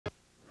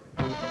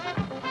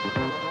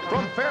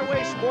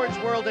sports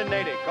world in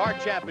Natick, our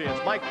champions,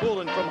 Mike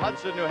Poulin from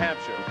Hudson, New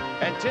Hampshire,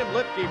 and Tim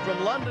Lipke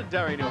from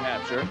Londonderry, New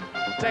Hampshire,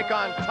 take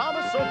on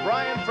Thomas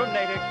O'Brien from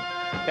Natick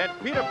and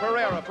Peter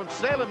Pereira from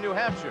Salem, New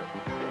Hampshire,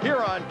 here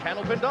on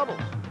Candlepin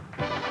Doubles.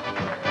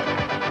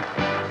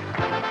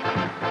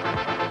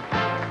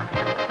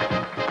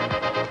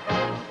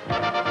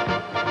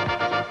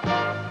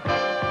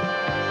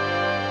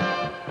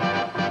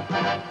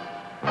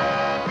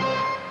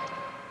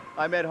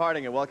 I'm Ed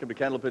Harding, and welcome to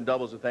Candlepin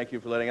Doubles, and thank you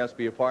for letting us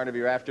be a part of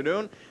your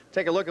afternoon.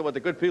 Take a look at what the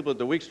good people at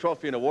the Weeks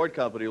Trophy and Award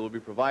Company will be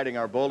providing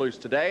our bowlers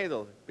today.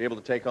 They'll be able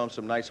to take home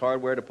some nice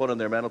hardware to put on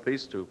their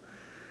mantelpiece to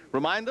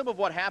remind them of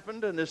what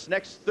happened in this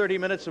next 30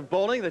 minutes of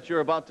bowling that you're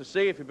about to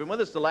see. If you've been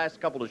with us the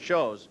last couple of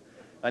shows,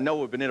 I know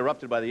we've been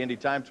interrupted by the Indy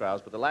Time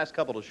Trials, but the last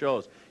couple of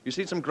shows, you've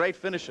seen some great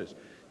finishes.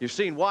 You've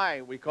seen why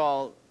we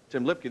call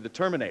Tim Lipke the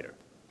Terminator,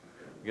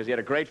 because he had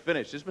a great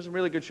finish. There's been some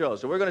really good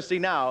shows. So we're going to see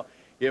now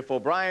if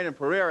O'Brien and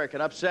Pereira can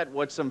upset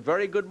what's some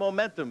very good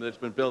momentum that's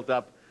been built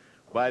up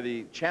by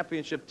the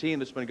championship team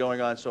that's been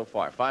going on so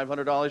far.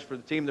 $500 for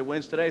the team that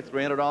wins today,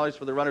 $300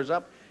 for the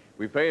runners-up.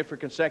 We pay you for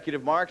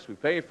consecutive marks. We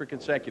pay you for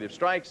consecutive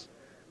strikes.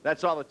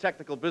 That's all the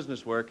technical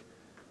business work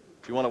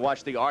if you want to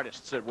watch the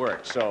artists at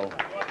work. So,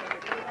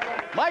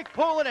 Mike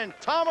Poulin and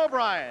Tom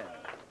O'Brien,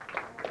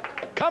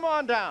 come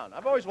on down.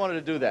 I've always wanted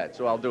to do that,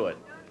 so I'll do it.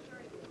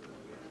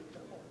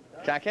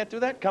 I can't do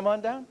that? Come on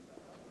down?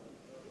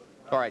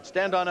 All right,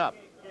 stand on up.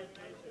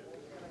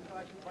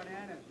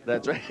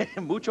 That's right.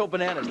 Mucho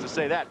bananas to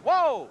say that.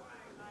 Whoa!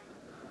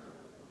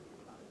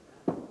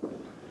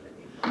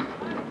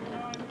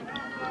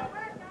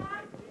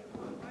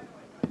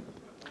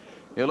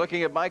 You're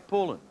looking at Mike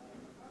Poulin.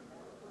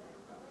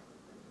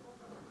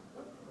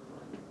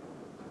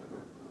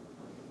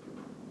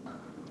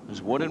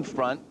 There's wood in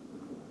front.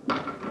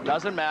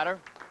 Doesn't matter.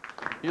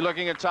 You're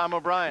looking at Tom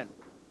O'Brien.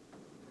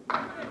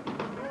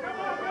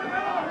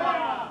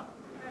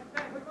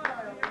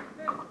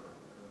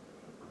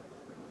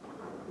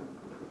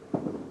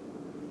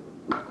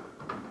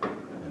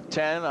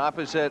 Ten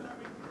opposite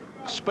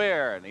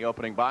spare in the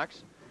opening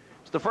box.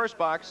 It's the first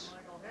box,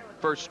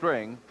 first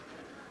string.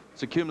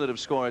 It's a cumulative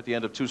score at the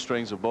end of 2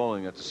 strings of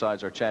bowling that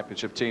decides our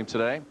championship team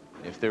today.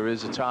 If there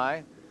is a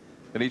tie,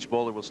 then each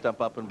bowler will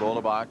step up and bowl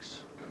a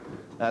box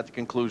at the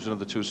conclusion of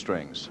the 2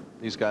 strings.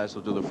 These guys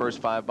will do the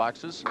first 5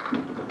 boxes.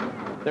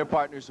 Their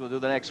partners will do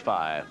the next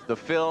 5. The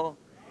fill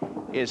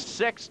is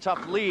 6.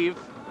 Tough leave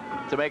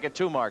to make it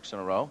 2 marks in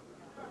a row.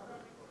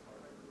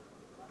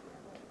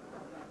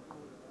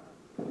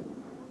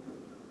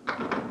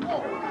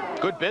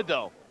 Good bid,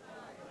 though.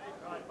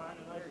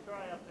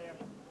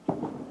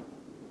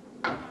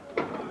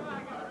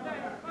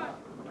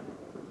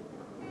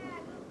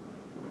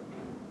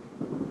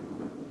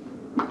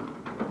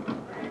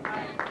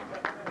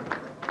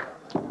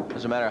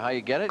 Doesn't matter how you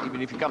get it,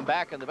 even if you come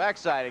back on the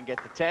backside and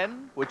get the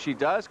 10, which he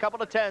does.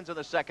 Couple of 10s in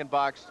the second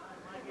box.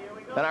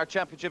 And our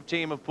championship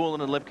team of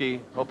Poulin and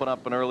Lipke open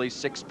up an early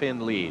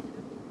 6-pin lead.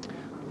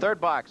 Third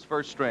box,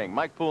 first string.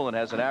 Mike Poulin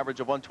has an average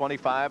of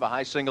 125, a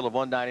high single of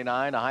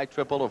 199, a high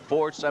triple of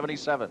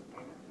 477.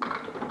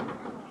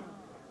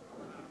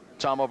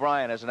 Tom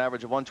O'Brien has an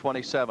average of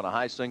 127, a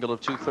high single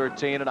of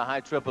 213, and a high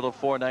triple of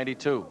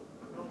 492.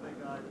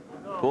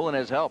 Poulin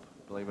has help,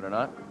 believe it or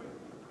not.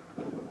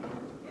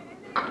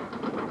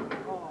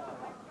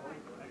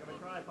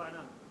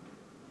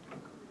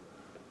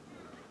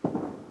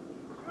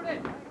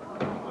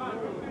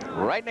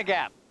 Right in the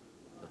gap.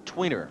 The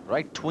tweener,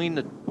 right between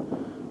the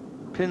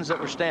pins that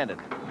were standing.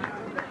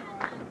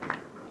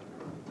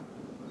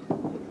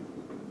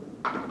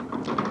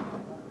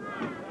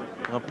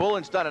 Well,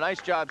 Poulin's done a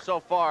nice job so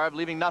far of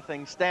leaving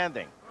nothing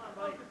standing.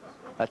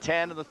 A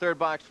 10 in the third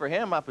box for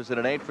him, opposite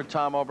an 8 for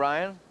Tom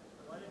O'Brien.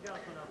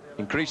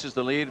 Increases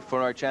the lead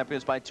for our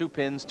champions by 2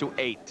 pins to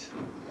 8.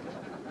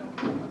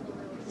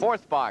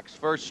 Fourth box,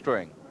 first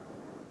string.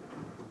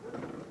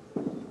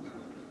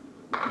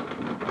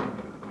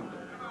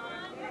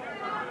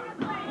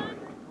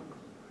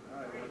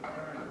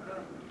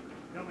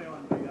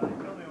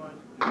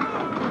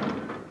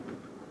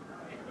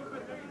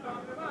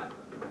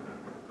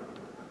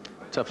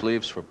 Tough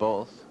leaves for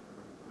both.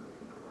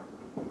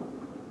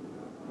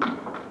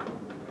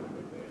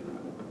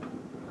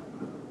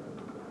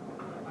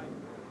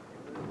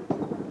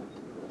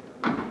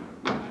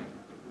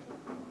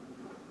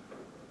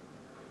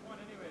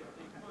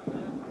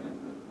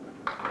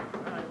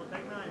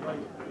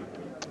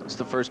 It's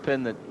the first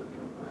pin that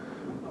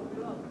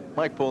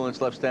Mike Poulin's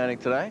left standing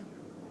today.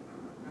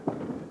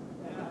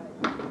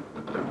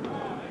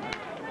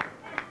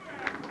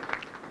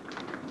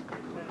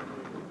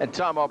 And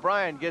Tom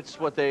O'Brien gets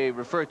what they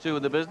refer to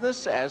in the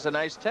business as a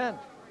nice 10.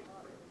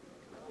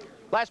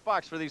 Last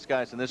box for these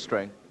guys in this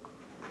string.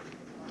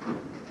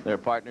 Their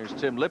partners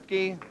Tim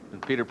Lipke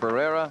and Peter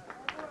Pereira,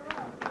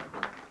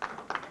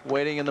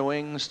 waiting in the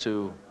wings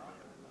to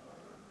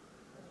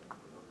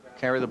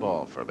carry the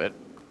ball for a bit.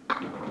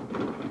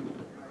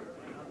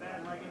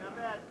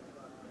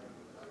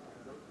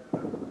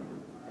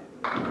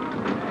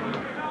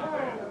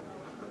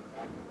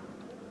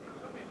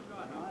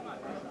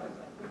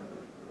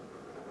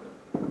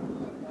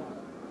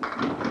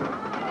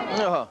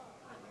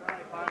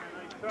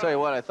 Tell you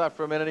what, I thought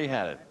for a minute he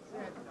had it.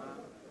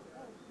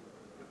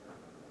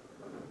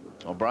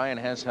 O'Brien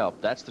has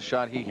help. That's the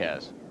shot he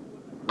has.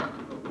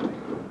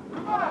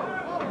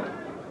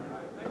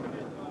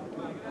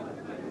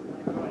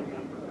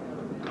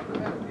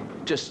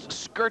 Just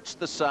skirts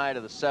the side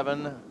of the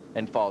 7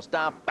 and falls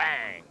down.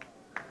 Bang!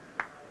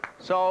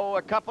 So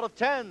a couple of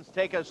 10s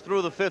take us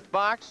through the 5th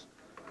box.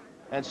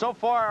 And so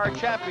far, our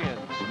champions,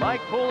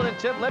 Mike Poulin and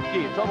Tim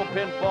Lipke, total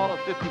pinfall of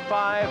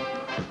 55.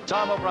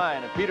 Tom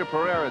O'Brien and Peter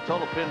Pereira,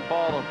 total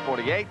pinfall of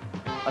 48.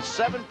 A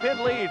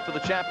 7-pin lead for the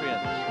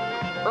champions.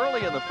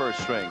 Early in the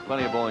first string.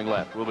 Plenty of bowling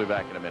left. We'll be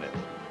back in a minute.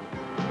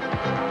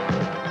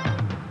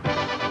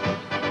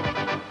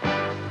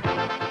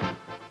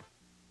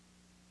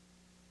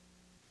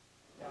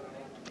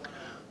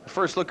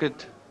 First look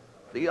at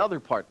the other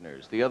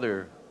partners, the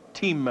other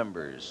team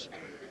members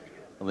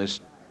on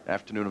this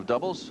afternoon of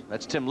doubles.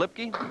 That's Tim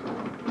Lipke.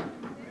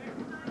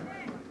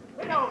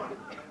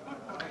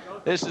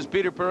 This is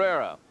Peter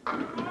Pereira.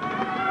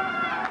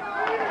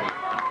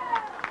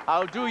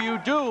 How do you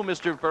do,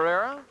 Mr.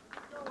 Pereira?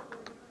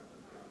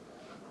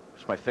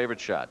 It's my favorite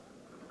shot.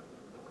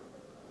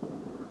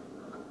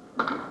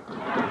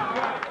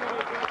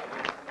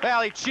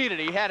 Well, he cheated.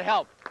 He had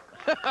help.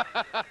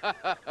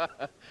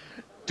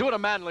 Do it a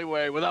manly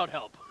way without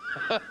help.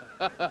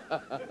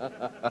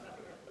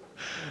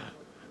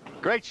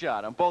 Great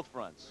shot on both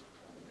fronts.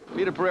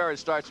 Peter Pereira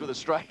starts with a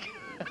strike.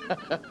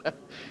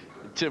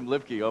 Tim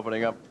Lipke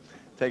opening up,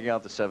 taking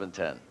out the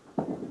 7-10.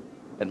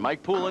 And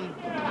Mike Poulin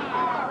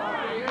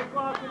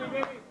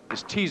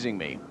is teasing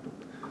me.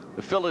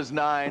 The fill is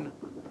 9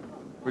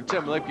 for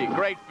Tim Lipke.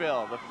 Great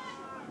fill. The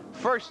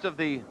first of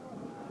the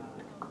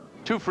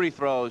 2 free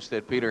throws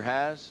that Peter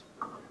has.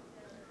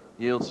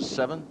 Yields a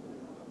 7.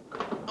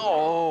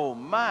 Oh,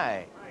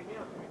 my.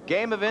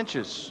 Game of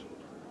inches.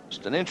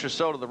 Just an inch or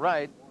so to the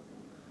right.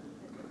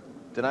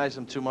 Denies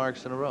him 2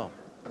 marks in a row.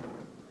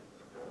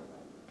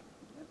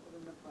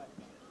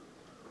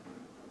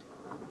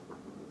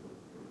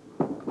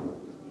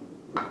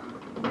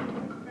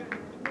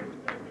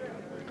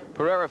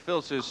 Pereira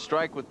fills his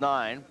strike with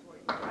 9.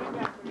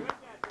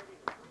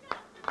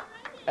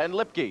 And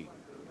Lipke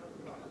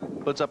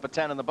puts up a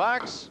 10 in the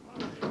box.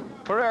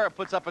 Pereira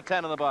puts up a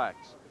 10 in the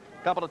box.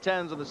 Couple of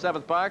 10s in the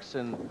 7th box,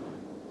 and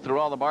through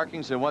all the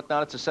markings and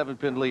whatnot, it's a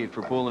 7-pin lead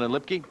for Poulin and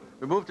Lipke.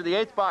 We move to the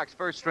 8th box,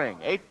 first string.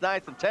 8th,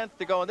 9th, and 10th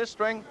to go in this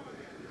string,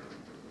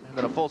 and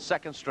then a full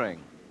 2nd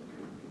string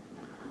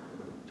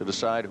to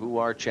decide who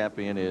our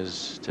champion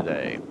is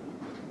today.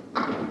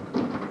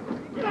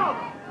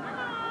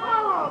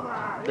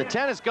 The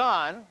 10 is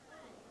gone.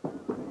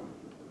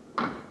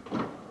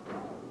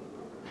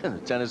 And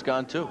the 10 is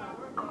gone too.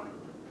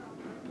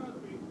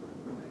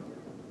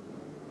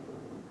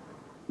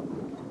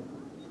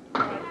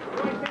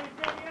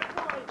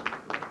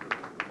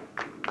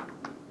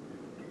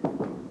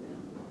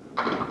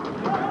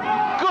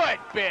 Good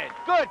bid,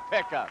 good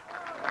pickup.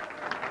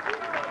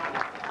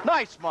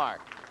 Nice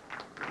mark.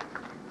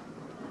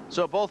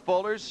 So both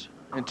bowlers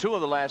in 2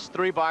 of the last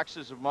 3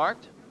 boxes have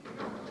marked.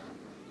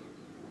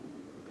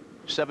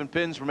 7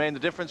 pins remain the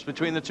difference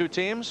between the 2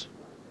 teams.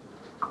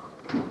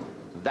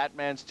 That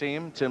man's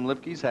team, Tim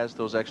Lipke's, has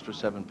those extra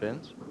 7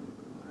 pins.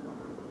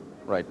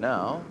 Right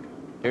now,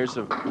 here's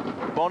the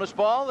bonus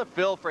ball. The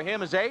fill for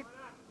him is 8.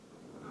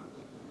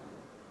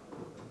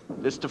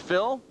 This to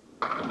Phil.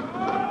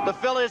 The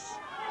fill is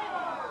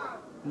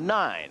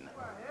 9.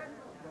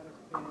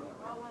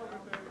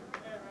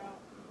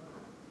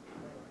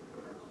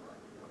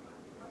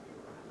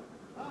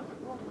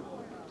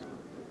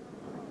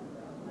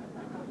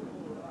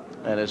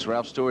 And as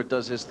Ralph Stewart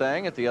does his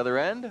thing at the other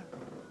end.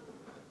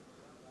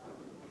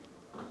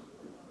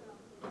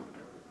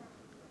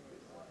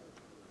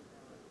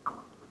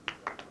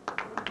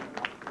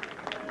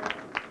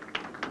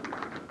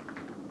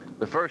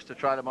 The first to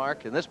try to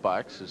mark in this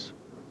box is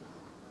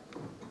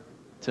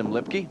Tim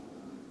Lipke.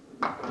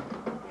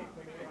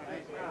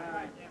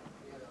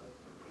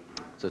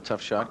 It's a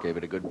tough shot, gave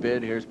it a good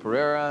bid. Here's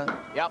Pereira.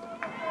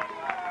 Yep.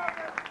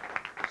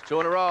 It's 2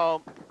 in a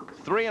row.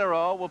 3 in a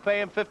row. We'll pay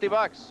him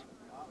 $50.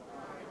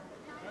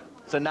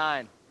 It's a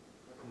 9.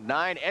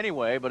 9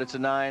 anyway, but it's a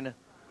 9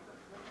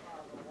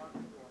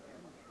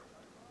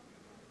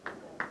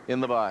 in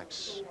the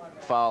box.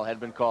 Foul had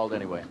been called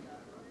anyway.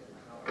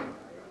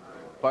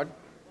 Pardon?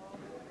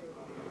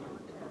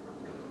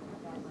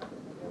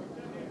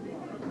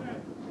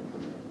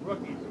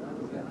 Rookies.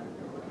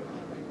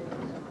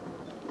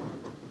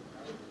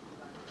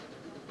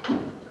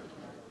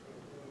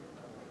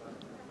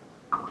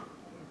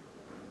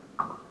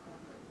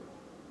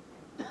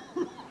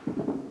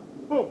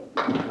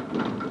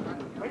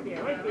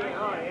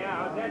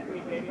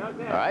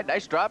 All right,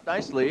 nice drop,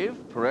 nice leave.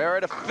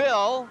 Pereira to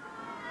Phil.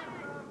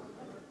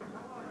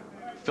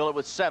 Fill it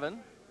with 7.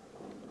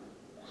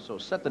 So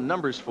set the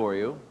numbers for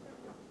you.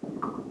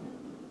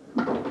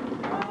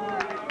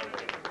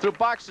 Through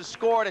boxes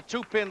scored, a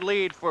 2-pin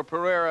lead for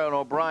Pereira and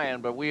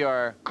O'Brien, but we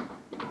are...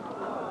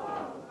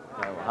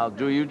 How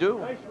do you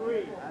do?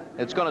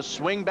 It's going to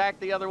swing back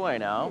the other way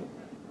now.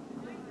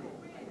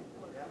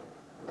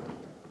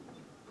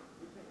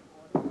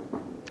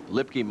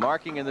 Lipke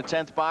marking in the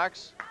 10th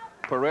box.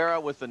 Pereira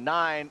with the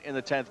 9 in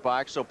the 10th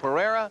box. So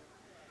Pereira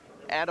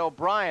and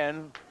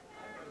O'Brien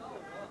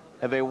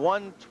have a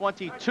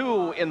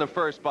 122 in the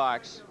first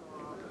box.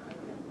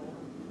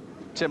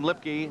 Tim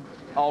Lipke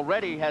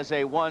already has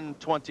a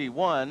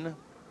 121,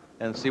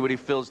 and see what he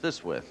fills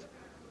this with.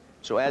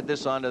 So add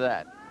this onto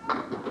that.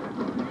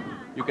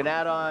 You can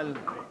add on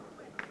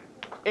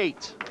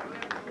 8.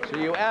 So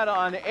you add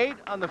on 8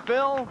 on the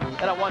fill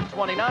and a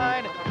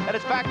 129, and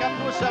it's back up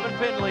to a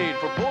 7-pin lead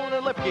for Poulin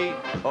and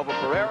Lipke over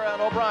Pereira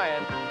and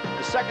O'Brien.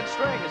 The second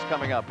string is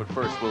coming up, but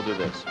first we'll do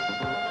this.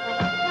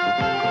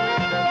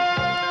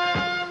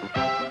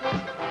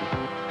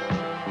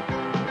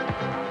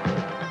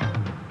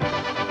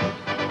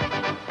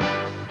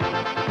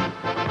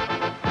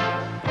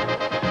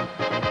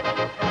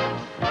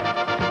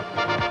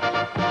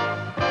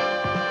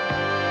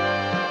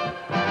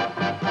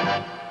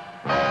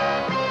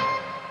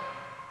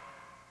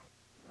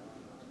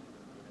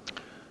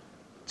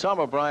 Tom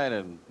O'Brien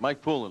and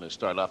Mike Poulin have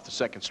started off the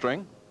second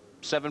string.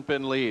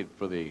 7-pin lead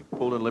for the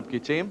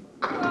Poulin-Lipke team.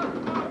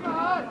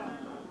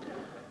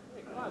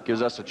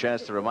 Gives us a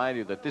chance to remind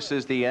you that this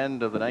is the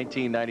end of the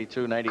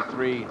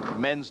 1992-93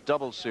 men's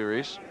doubles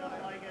series.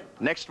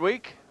 Next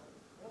week,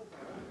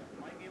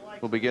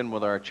 we'll begin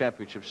with our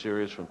championship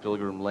series from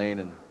Pilgrim Lane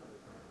and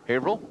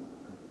Haverhill.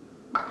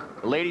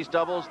 The ladies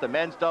doubles, the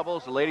men's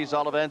doubles, the ladies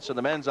all events, and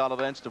the men's all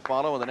events to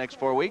follow in the next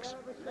 4 weeks.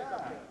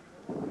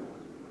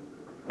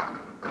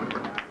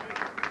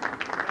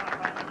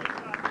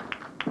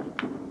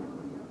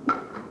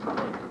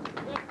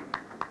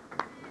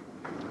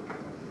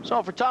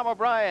 So for Tom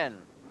O'Brien,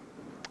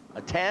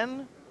 a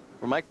 10.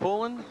 For Mike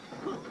Poulin,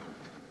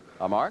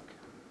 a mark.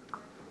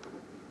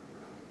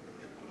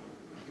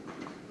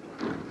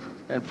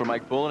 And for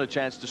Mike Poulin, a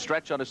chance to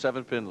stretch on a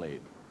 7-pin lead.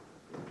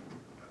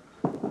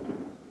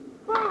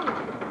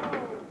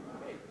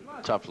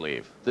 Tough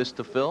leave. This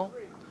to fill.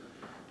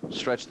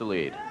 Stretch the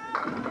lead.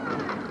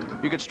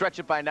 You can stretch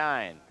it by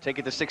 9. Take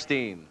it to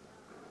 16.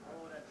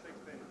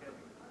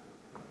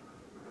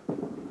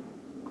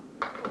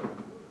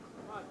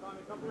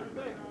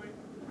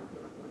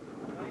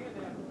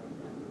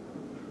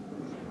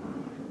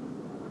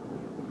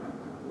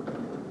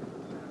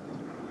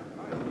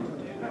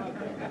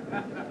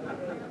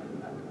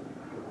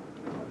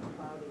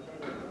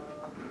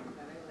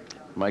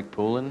 Mike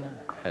Poulin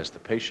has the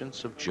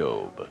patience of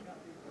Job.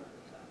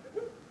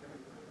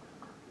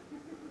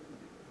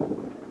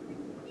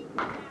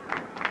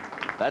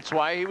 That's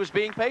why he was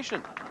being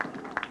patient.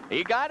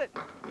 He got it.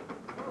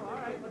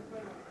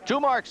 2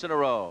 marks in a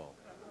row.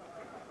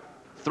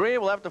 3,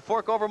 we'll have to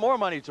fork over more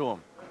money to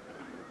him.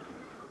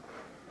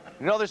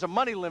 You know, there's a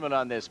money limit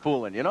on this,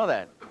 Poulin. You know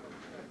that.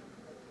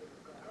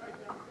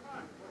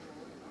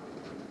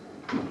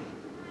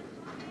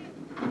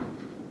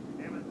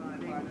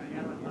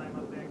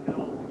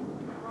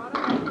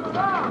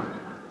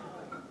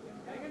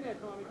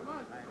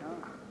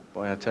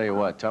 Boy, I'll tell you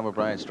what, Tom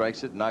O'Brien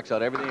strikes it, knocks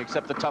out everything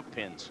except the tough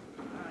pins.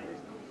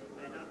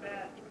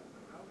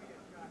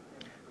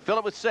 Fill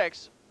it with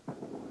 6.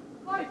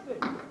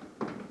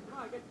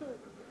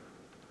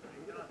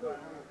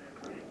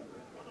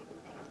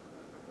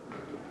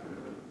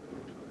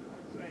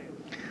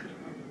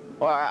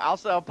 Well,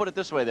 I'll put it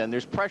this way then.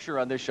 There's pressure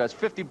on this shot. It's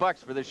 $50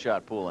 for this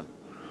shot, Poulin.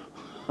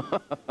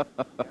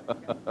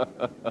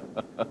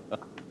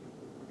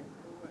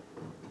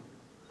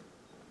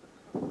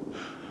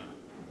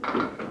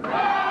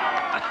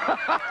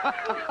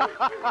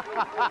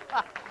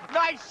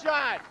 Nice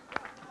shot.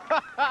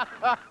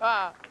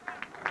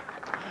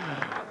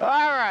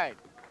 All right.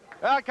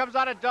 Well, it comes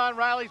out of Don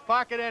Riley's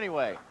pocket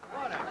anyway.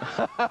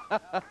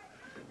 A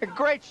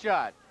great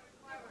shot.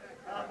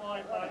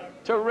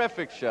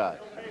 Terrific shot.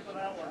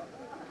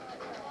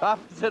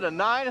 Opposite a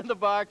 9 in the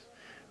box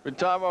for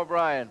Tom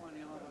O'Brien.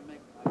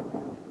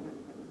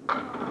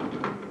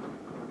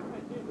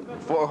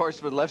 4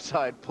 horsemen left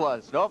side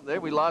plus. Nope,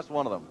 there we lost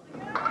one of them.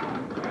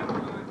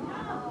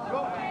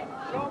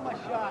 Show my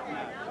shot.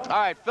 All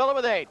right, fill it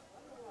with 8.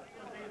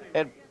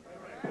 And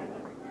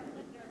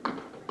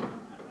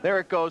there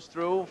it goes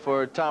through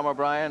for Tom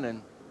O'Brien.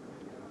 And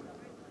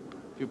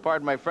if you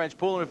pardon my French,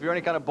 Poulin, if you're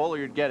any kind of bowler,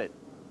 you'd get it.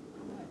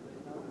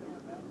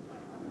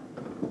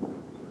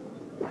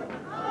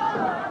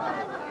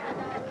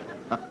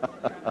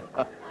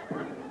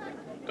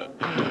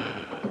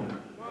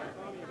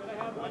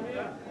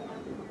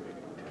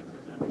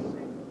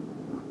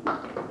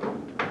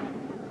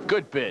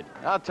 Good bid.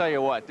 I'll tell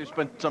you what, there's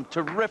been some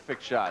terrific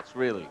shots,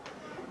 really.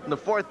 In the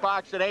 4th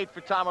box at 8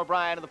 for Tom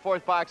O'Brien, and the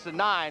 4th box at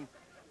 9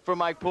 for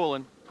Mike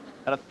Poulin.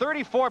 And a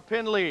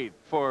 34-pin lead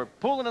for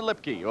Poulin and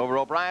Lipke over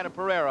O'Brien and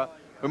Pereira.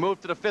 We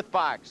move to the 5th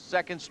box,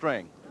 2nd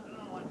string.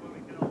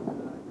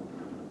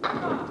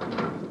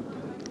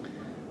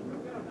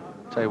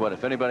 Tell you what,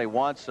 if anybody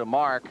wants a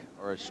mark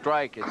or a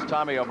strike, it's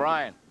Tommy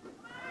O'Brien.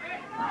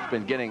 He's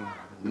been getting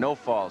no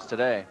falls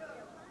today.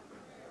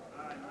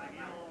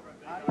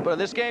 But in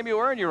this game, you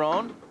earn your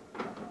own.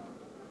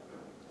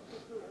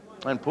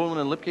 And Poulin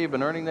and Lipke have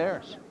been earning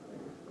theirs.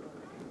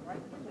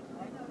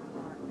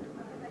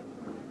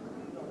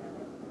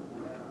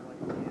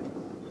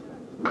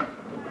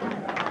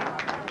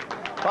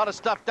 lot of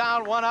stuff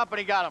down, one up, and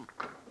he got him.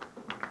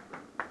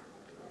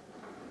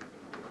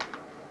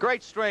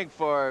 Great string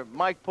for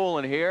Mike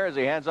Poulin here as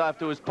he hands off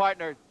to his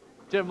partner,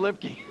 Tim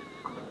Lipke.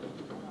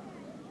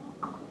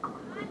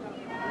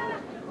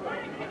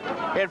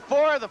 In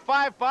 4 of the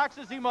 5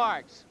 boxes, he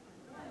marks.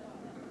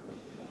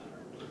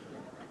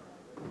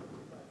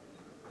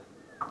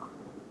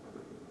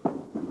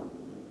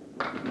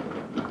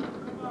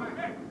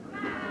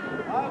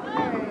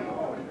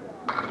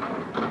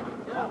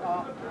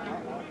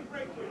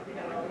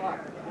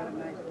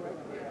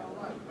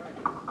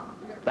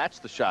 That's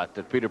the shot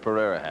that Peter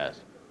Pereira has.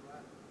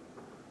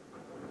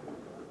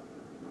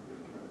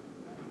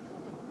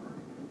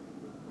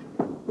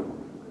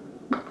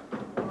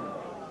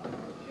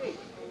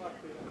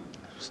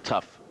 It's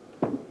tough.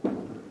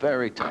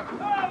 Very tough.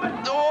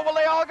 Oh, will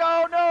they all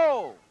go?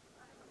 No!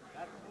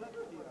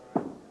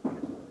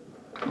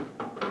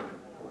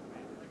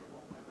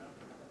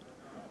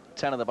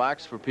 Ten in the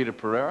box for Peter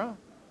Pereira.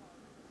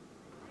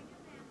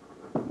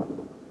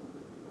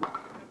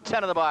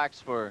 10 in the box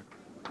for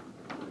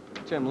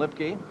Tim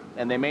Lipke,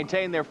 and they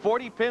maintain their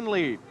 40-pin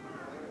lead.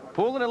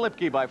 Poulin and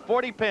Lipke by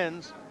 40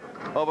 pins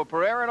over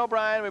Pereira and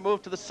O'Brien. We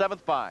move to the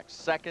 7th box,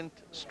 2nd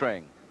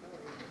string.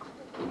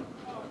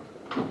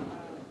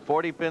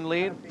 40-pin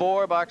lead,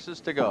 4 boxes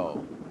to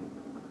go.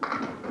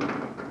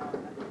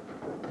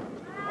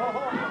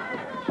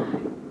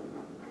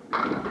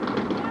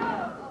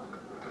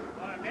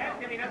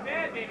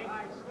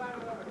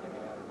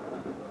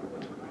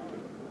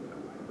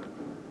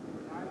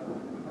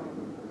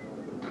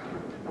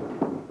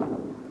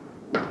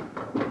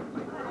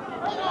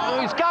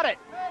 He's got it.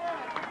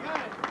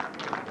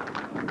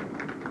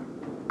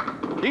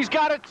 He's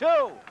got it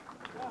too.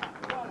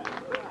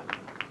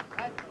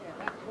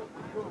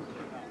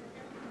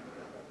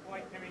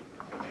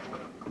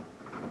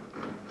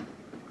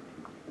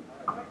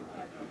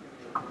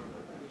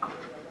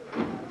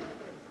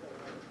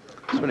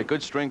 It's been a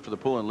good string for the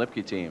Poulin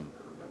Lipke team.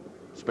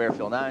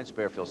 Sparefield 9,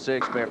 Sparefield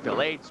 6,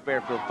 Sparefield 8,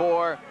 Sparefield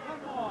 4.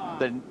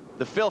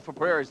 The fill for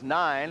Pereira is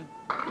 9.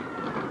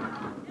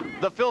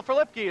 The fill for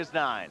Lipke is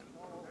 9.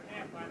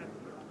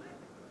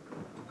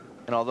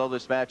 And although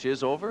this match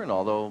is over, and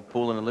although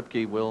Poulin and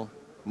Lipke will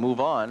move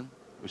on,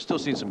 we've still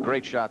seen some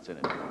great shots in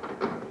it.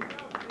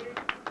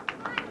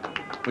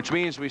 Which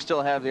means we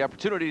still have the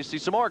opportunity to see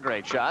some more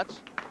great shots.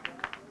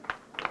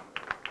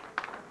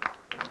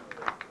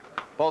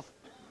 Both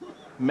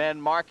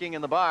men marking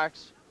in the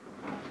box.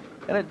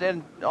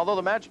 And although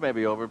the match may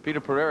be over,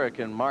 Peter Pereira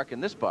can mark in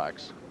this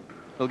box.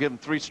 He'll give him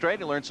 3 straight.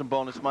 He'll earn some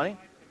bonus money.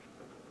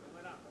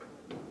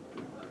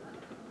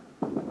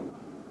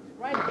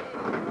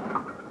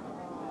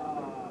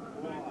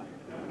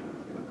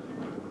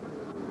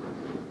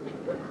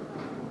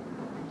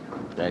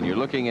 And you're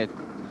looking at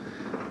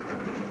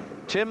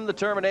Tim the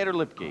Terminator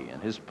Lipke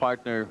and his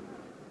partner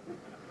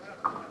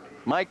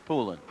Mike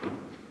Poulin.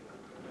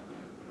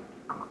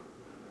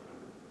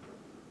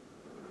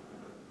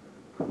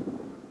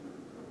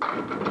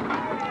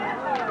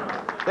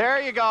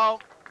 There you go.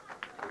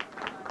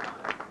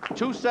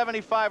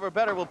 275 or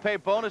better will pay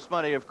bonus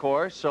money, of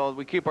course, so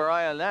we keep our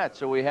eye on that.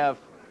 So we have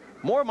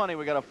more money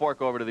we got to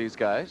fork over to these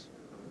guys.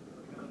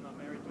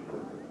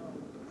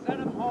 Send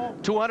him home.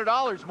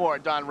 $200 more,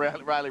 Don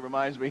Riley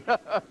reminds me. Why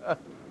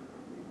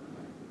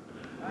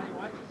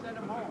don't you send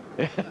him home?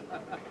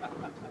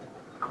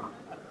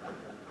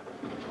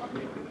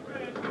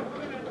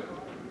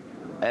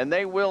 And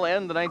they will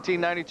end the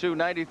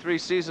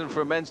 1992-93 season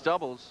for men's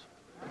doubles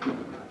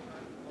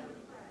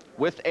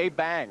with a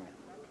bang.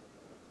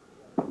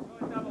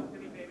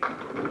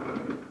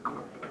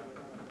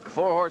 4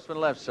 horsemen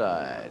left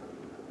side.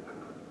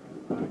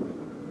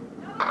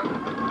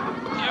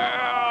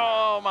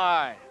 Oh,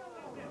 my.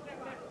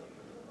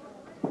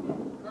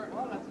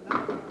 Well, that's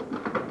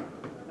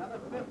another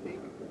 50.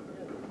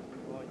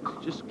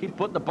 Just keep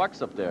putting the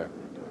bucks up there.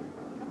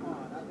 Come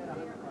on, I'll get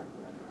 $100.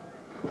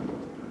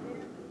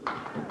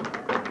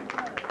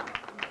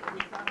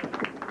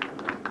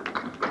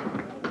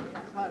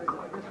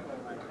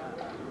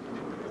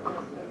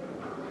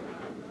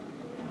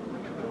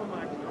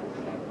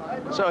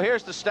 So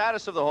here's the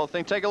status of the whole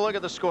thing. Take a look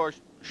at the score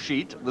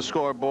sheet, the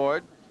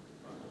scoreboard.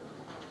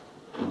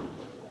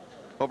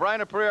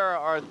 O'Brien and Pereira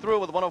are through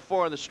with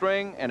 104 on the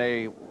string and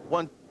a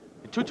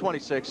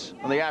 226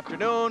 on the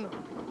afternoon.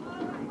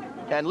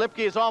 And Lipke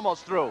is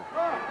almost through.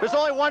 There's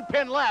only 1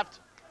 pin left,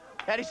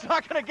 and he's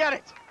not going to get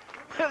it.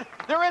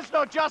 There is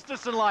no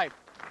justice in life.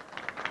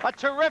 A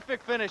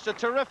terrific finish, a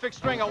terrific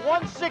string, a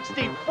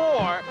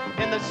 164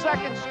 in the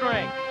 2nd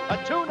string, a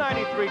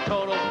 293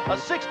 total, a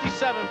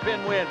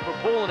 67-pin win for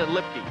Poulin and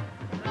Lipke.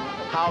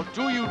 How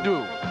do you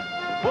do?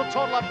 We'll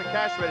total up the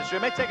cash register.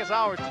 It may take us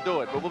hours to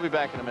do it, but we'll be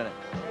back in a minute.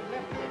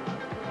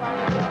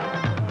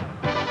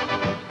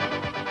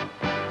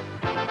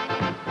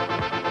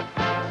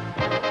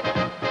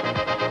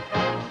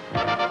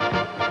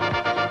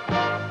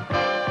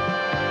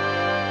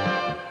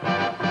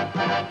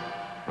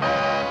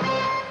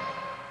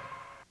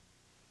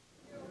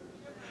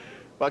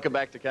 Welcome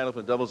back to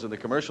Candlepin Doubles in the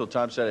commercial.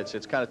 Tom said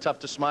it's kind of tough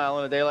to smile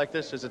on a day like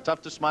this. Is it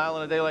tough to smile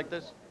on a day like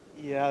this?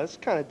 Yeah, this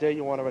kind of day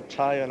you want to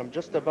retire, and I'm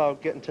just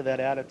about getting to that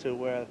attitude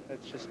where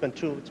it's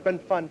been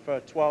fun for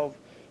 12,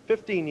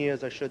 15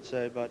 years, I should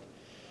say, but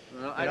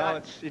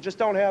you just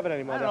don't have it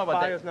anymore. I don't know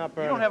about fire's that. not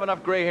burning. You don't have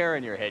enough gray hair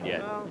in your head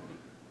yet. No,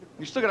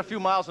 You still got a few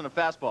miles on the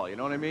fastball, you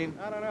know what I mean?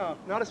 I don't know.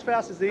 Not as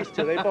fast as these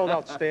two. They bowled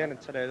outstanding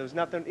today. There was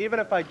nothing, even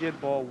if I did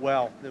bowl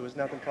well, there was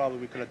nothing probably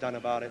we could have done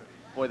about it.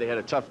 Boy, they had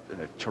a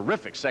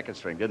terrific second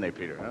string, didn't they,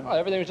 Peter? Huh? Oh,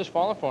 everything was just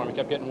falling for him. He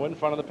kept getting wood in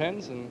front of the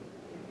pins, and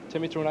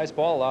Timmy threw a nice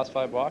ball the last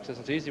 5 boxes.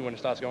 It's easy when it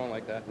starts going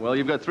like that. Well,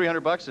 you've got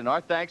 $300, and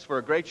our thanks for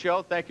a great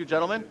show. Thank you,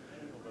 gentlemen,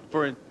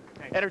 for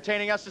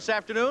entertaining us this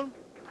afternoon.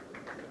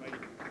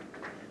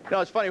 No,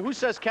 it's funny. Who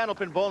says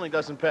Candlepin bowling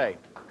doesn't pay?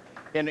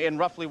 In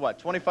roughly, what,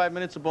 25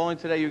 minutes of bowling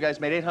today, you guys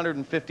made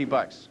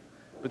 $850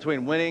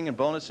 between winning and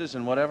bonuses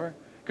and whatever.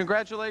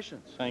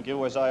 Congratulations. Thank you.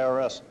 Where's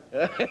IRS?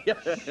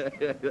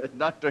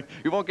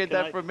 You won't get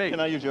that from me. Can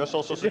I use your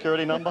social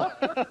security number?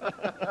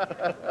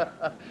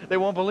 They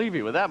won't believe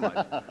you with that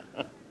much.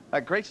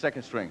 A great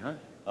second string,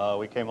 huh?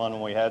 We came on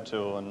when we had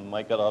to, and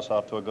Mike got us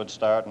off to a good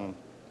start. And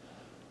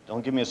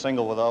don't give me a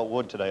single without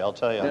wood today, I'll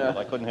tell you. Yeah.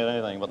 I couldn't hit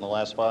anything, but in the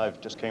last 5,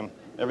 just came.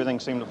 Everything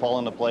seemed to fall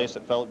into place.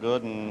 It felt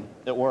good, and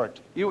it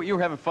worked. You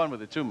were having fun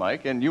with it too,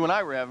 Mike, and you and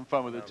I were having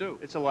fun with it too.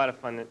 It's a lot of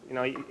fun. You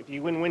know, if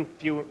you win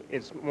few,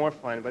 it's more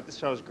fun. But this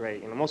show's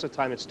great. You know, most of the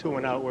time it's 2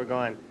 and out, we're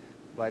gone.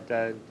 But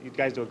you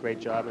guys do a great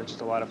job, and it's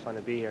just a lot of fun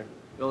to be here.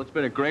 Well, it's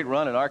been a great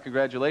run, and our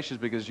congratulations,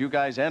 because you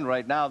guys end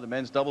right now the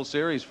men's double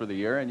series for the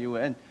year, and you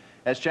end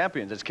as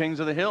champions, as kings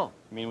of the hill.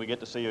 You mean we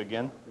get to see you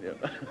again? Yeah.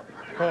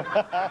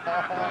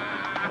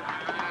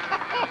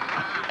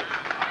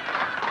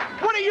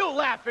 What are you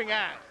laughing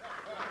at?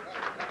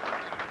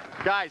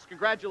 Guys,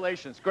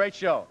 congratulations. Great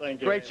show.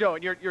 Thank you. Great show.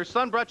 And your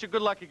son brought you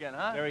good luck again,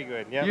 huh? Very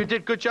good. Yeah. You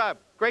did good job.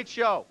 Great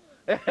show.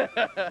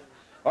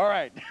 All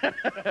right.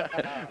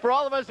 For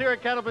all of us here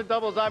at Candlepin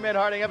Doubles, I'm Ed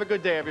Harding. Have a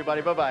good day,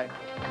 everybody. Bye-bye.